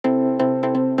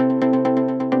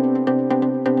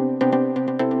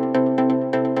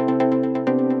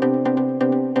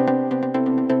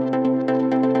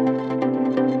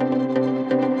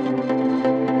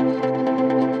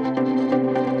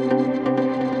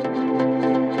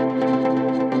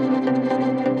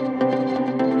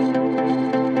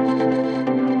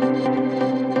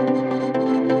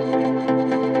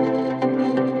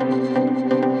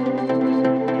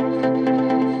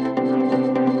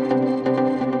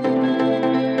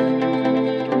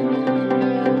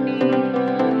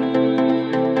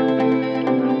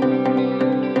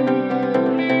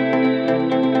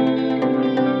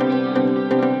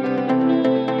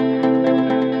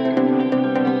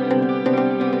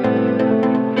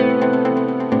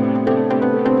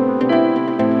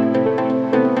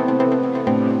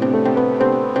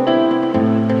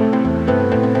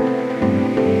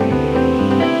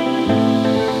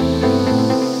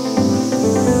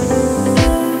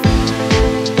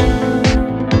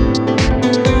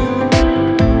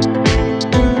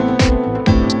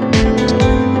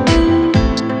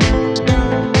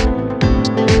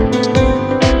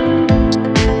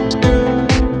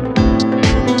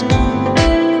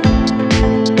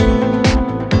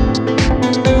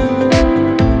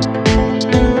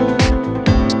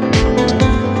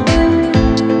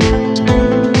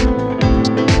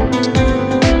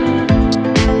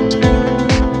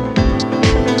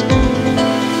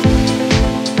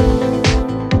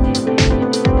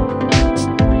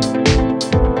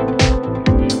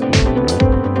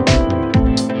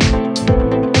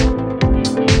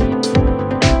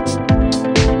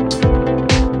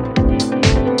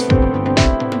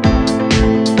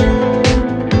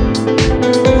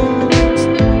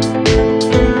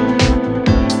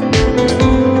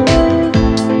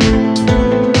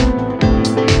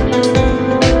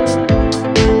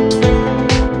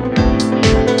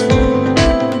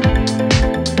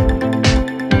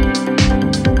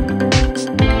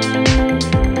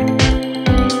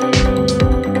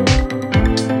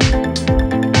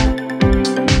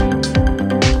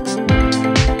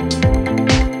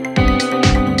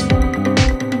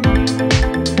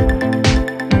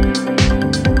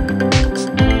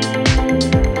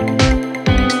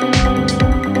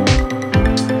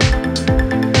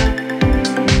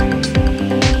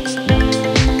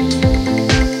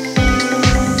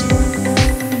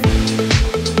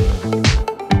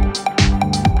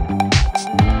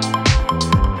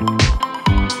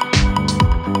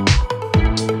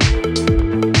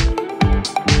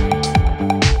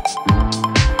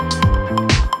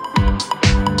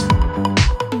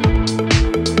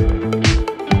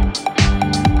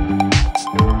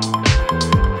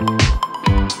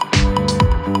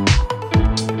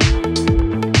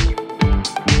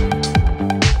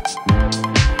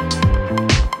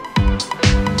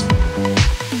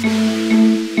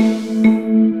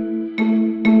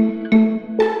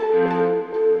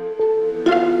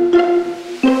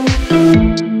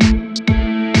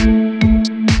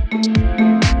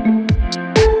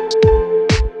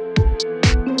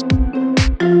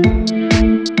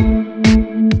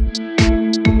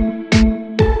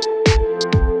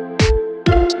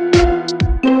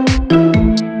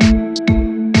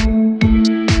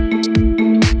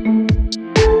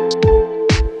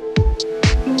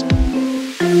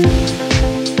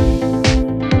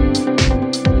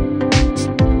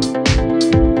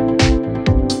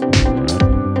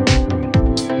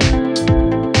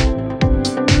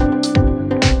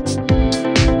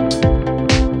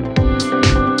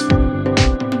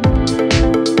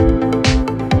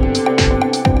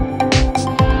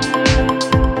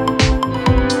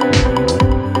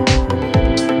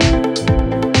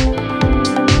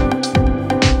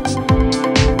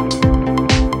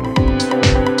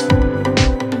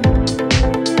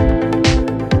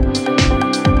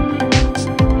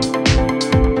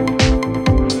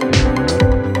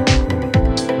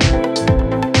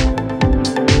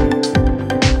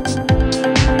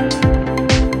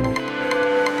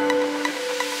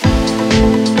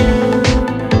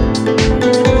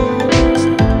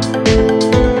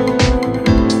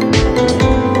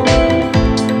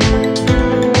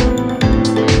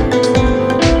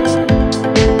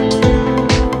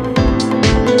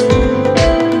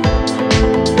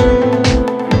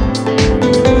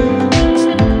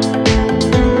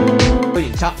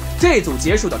组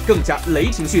结束的更加雷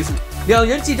霆迅速，两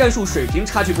人技战术水平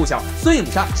差距不小，孙颖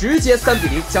莎直接3比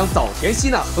0将早田希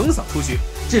娜横扫出局。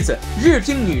至此，日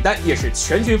乒女单也是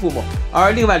全军覆没。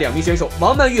而另外2名选手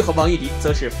王曼玉和王艺迪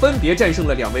则是分别战胜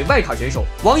了2位外卡选手，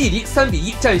王艺迪3比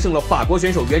1战胜了法国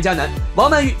选手袁嘉楠，王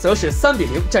曼玉则是3比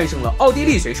0战胜了奥地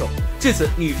利选手。至此，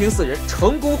女乒4人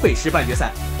成功会师半决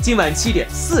赛。今晚7点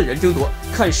，4人争夺，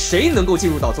看谁能够进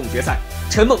入到总决赛。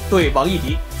陈梦对王艺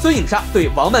迪，孙颖莎对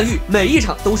王曼玉，每一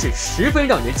场都是十分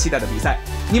让人期待的比赛。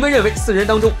你们认为4人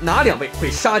当中哪2位会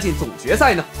杀进总决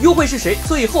赛呢？又会是谁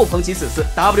最后捧起此次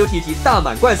WTT 大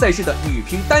满贯赛事的女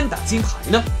乒单打金牌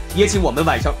呢？也请我们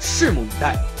晚上拭目以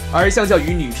待。而相较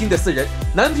于女乒的4人，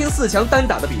男乒4强单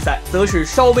打的比赛则是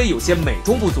稍微有些美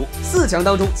中不足。4强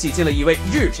当中挤进了1位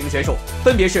日乒选手，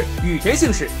分别是羽田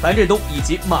幸史、樊振东以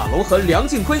及马龙和梁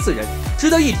靖昆4人。值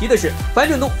得一提的是，樊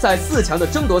振东在4强的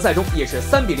争夺赛中也是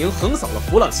3比0横扫了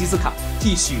弗朗西斯卡，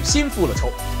替许昕复了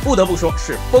仇。不得不说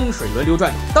是风水轮流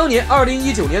转的。当年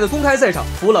2019年的公开赛上，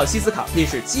弗朗西斯卡便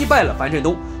是击败了樊振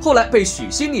东，后来被许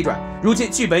昕逆转。如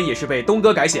今剧本也是被东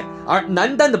哥改写，而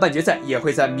男单的半决赛也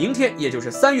会在明天，也就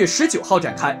是3月19号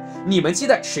展开。你们期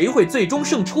待谁会最终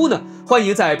胜出呢？欢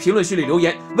迎在评论区里留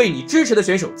言，为你支持的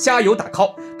选手加油打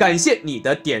call。感谢你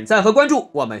的点赞和关注，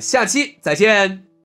我们下期再见。